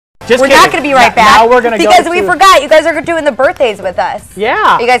Just we're kidding. not going to be right back. Now we're going to because we forgot. You guys are doing the birthdays with us. Yeah.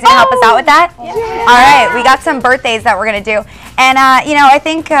 Are you guys going to help us out with that? Yeah. All right. We got some birthdays that we're going to do. And, you know, I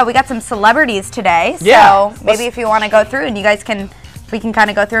think we got some celebrities today. So maybe if you want to go through and you guys can, we can kind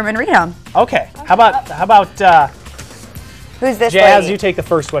of go through them and read them. Okay. How about who's this Jazz, lady? you take the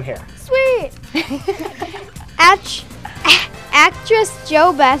first one here. Sweet. Actress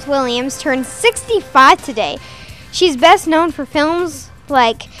Jo Beth Williams turned 65 today. She's best known for films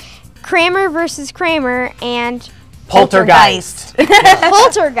like Kramer vs. Kramer and Poltergeist.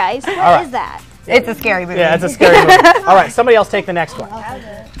 Poltergeist. What is that? It's a scary movie. Yeah, it's a scary movie. All right, somebody else take the next one. All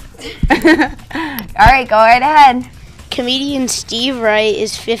right, go right ahead. Comedian Steve Wright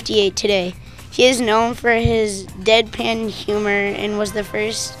is 58 today. He is known for his deadpan humor and was the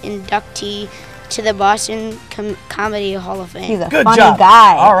first inductee to the Boston Comedy Hall of Fame. He's a Good funny job.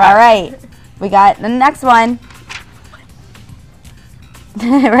 guy. All right. All right. We got the next one.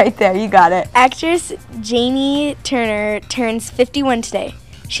 Right there, you got it. Actress Jamie Turner turns 51 today.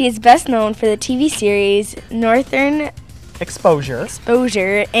 She is best known for the TV series Northern Exposure.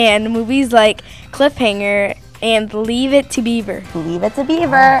 and movies like Cliffhanger and Leave It to Beaver. Leave It to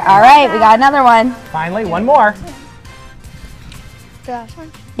Beaver. All right, we got another one. Finally, one more. The last one?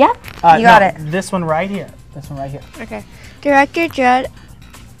 Yeah, you got it. This one right here. This one right here. Okay. Director Judd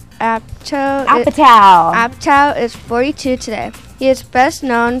Apatow is 42 today. He is best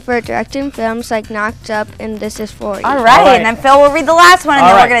known for directing films like Knocked Up and This Is 40. All right, and then Phil will read the last one, and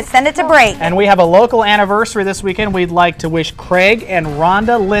then we're going to send it to break. And we have a local anniversary this weekend. We'd like to wish Craig and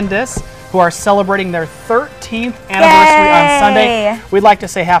Rhonda Lindis, who are celebrating their 13th anniversary on Sunday. We'd like to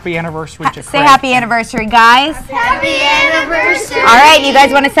say happy anniversary to Craig. Say happy anniversary, guys. Happy anniversary. All right, you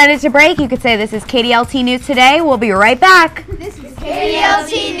guys want to send it to break? You could say this is KDLT News Today. We'll be right back. This is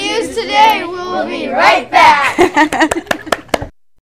KDLT News Today. We'll be right back.